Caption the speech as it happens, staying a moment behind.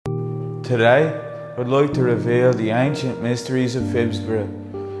Today, I'd like to reveal the ancient mysteries of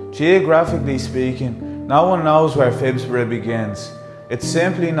Phibsboro. Geographically speaking, no one knows where Phibsboro begins. It's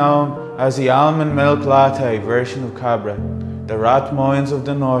simply known as the almond milk latte version of Cabra, the rat mines of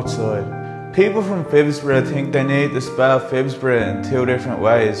the north side. People from Phibsboro think they need to spell Phibsboro in two different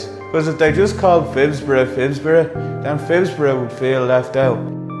ways, because if they just called Phibsboro Phibsboro, then Phibsboro would feel left out.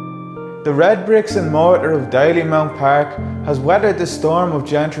 The red bricks and mortar of Dalymount Park has weathered the storm of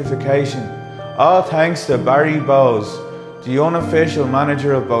gentrification, all thanks to Barry Bowes, the unofficial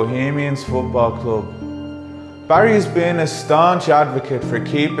manager of Bohemians Football Club. Barry has been a staunch advocate for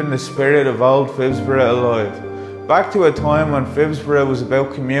keeping the spirit of old Phibsboro alive, back to a time when Phibsboro was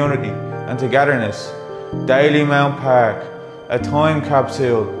about community and togetherness. Dalymount Park, a time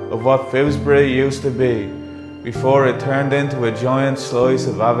capsule of what Phibsboro used to be, before it turned into a giant slice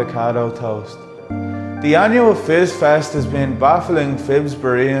of avocado toast. The annual Fizz Fest has been baffling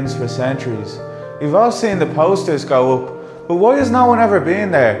Phibsborians for centuries. We've all seen the posters go up, but why has no one ever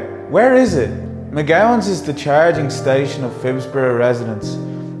been there? Where is it? McGowan's is the charging station of Phibsboro residents.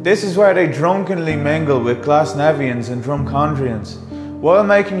 This is where they drunkenly mingle with Glasnevians and Drumcondrians, while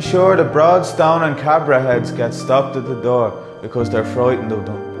making sure the Broadstone and Cabra heads get stopped at the door because they're frightened of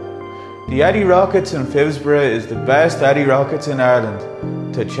them. The Eddie Rockets in Phibsboro is the best Eddie Rockets in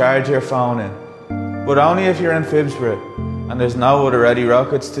Ireland to charge your phone in, but only if you're in Phibsboro and there's no other Eddie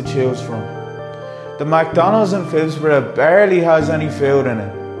Rockets to choose from. The McDonald's in Phibsboro barely has any food in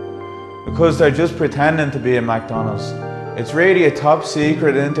it, because they're just pretending to be a McDonald's. It's really a top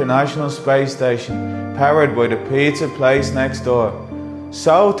secret international space station powered by the pizza place next door.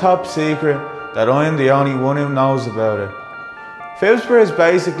 So top secret that I'm the only one who knows about it. Phibsboro is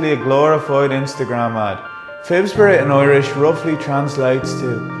basically a glorified Instagram ad. Phibsboro in Irish roughly translates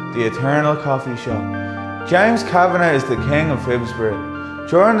to the eternal coffee shop. James Kavanagh is the king of Phibsboro.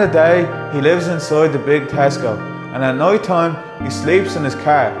 During the day, he lives inside the big Tesco, and at night time, he sleeps in his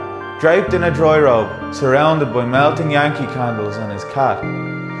car, draped in a dry robe, surrounded by melting Yankee candles and his cat.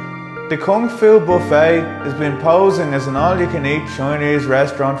 The Kung Fu Buffet has been posing as an all-you-can-eat Chinese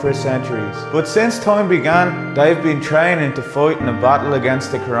restaurant for centuries, but since time began, they've been training to fight in a battle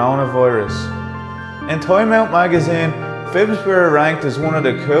against the coronavirus. In Time Out magazine, Phibsboro ranked as one of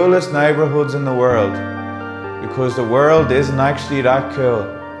the coolest neighbourhoods in the world, because the world isn't actually that cool.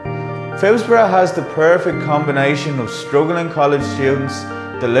 Phibsboro has the perfect combination of struggling college students,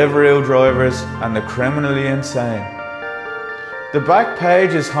 Deliveroo drivers, and the criminally insane. The back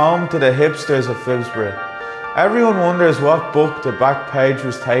page is home to the hipsters of Phibsboro. Everyone wonders what book the back page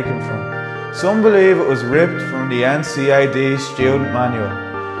was taken from. Some believe it was ripped from the NCAD student manual.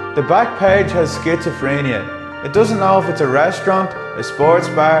 The back page has schizophrenia. It doesn't know if it's a restaurant, a sports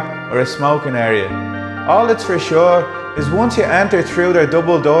bar, or a smoking area. All it's for sure is once you enter through their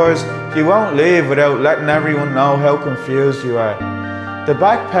double doors, you won't leave without letting everyone know how confused you are. The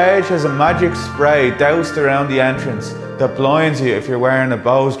back page has a magic spray doused around the entrance that blinds you if you're wearing a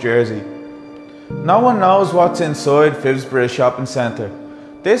Bose jersey. No one knows what's inside Phibsboro Shopping Centre.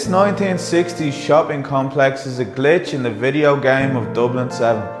 This 1960s shopping complex is a glitch in the video game of Dublin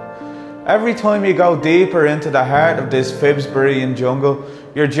 7. Every time you go deeper into the heart of this Phibsborian jungle,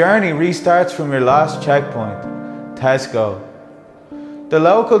 your journey restarts from your last checkpoint, Tesco. The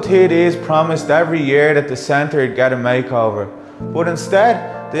local TDs promised every year that the centre would get a makeover, but instead,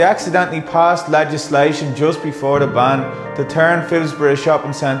 they accidentally passed legislation just before the ban to turn Phibsboro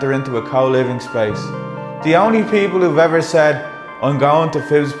Shopping Centre into a co-living space. The only people who've ever said, "I'm going to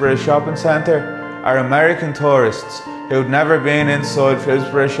Phibsboro Shopping Centre," are American tourists who've never been inside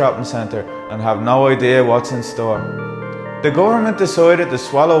Phibsboro Shopping Centre and have no idea what's in store. The government decided to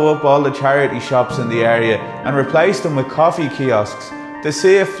swallow up all the charity shops in the area and replace them with coffee kiosks to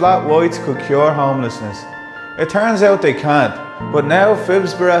see if flat whites could cure homelessness. It turns out they can't, but now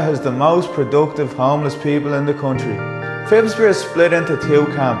Phibsboro has the most productive homeless people in the country. Phibsboro is split into two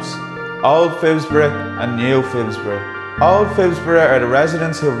camps, Old Phibsboro and New Phibsboro. Old Phibsboro are the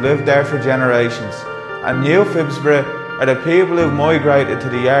residents who have lived there for generations, and New Phibsboro are the people who have migrated to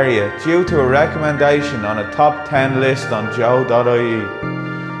the area due to a recommendation on a top 10 list on joe.ie.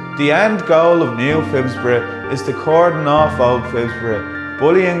 The end goal of New Phibsboro is to cordon off Old Phibsboro,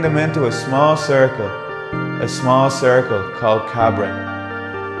 bullying them into a small circle called Cabra.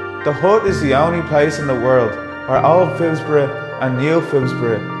 The hut is the only place in the world where Old Phibsboro and New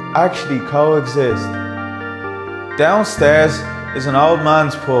Phibsboro actually coexist. Downstairs is an old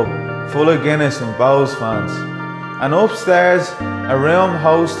man's pub full of Guinness and Bowes fans, and upstairs a room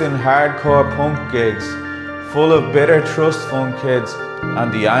hosting hardcore punk gigs full of bitter trust fund kids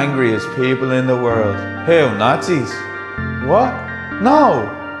and the angriest people in the world. Who, Nazis? What? No!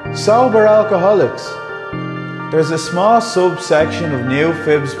 Sober alcoholics. There's a small subsection of new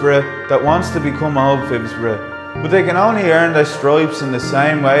Phibsboro that wants to become old Phibsboro, but they can only earn their stripes in the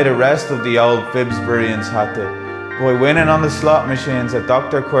same way the rest of the old Phibsborians had to, by winning on the slot machines at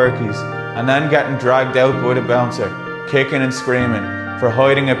Dr. Quirky's and then getting dragged out by the bouncer, kicking and screaming for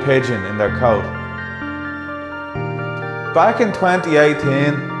hiding a pigeon in their coat. Back in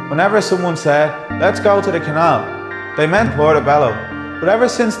 2018, whenever someone said, "Let's go to the canal," they meant Portobello. But ever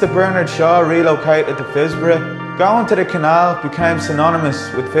since the Bernard Shaw relocated to Phibsboro, going to the canal became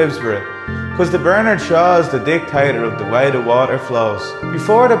synonymous with Phibsboro, because the Bernard Shaw is the dictator of the way the water flows.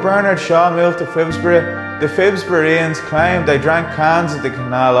 Before the Bernard Shaw moved to Phibsboro, the Phibsborians claimed they drank cans of the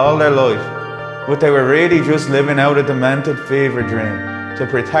canal all their life, but they were really just living out a demented fever dream to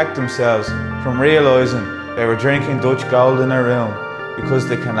protect themselves from realising they were drinking Dutch gold in their room because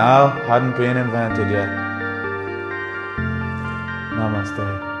the canal hadn't been invented yet.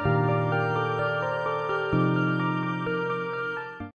 Namaste.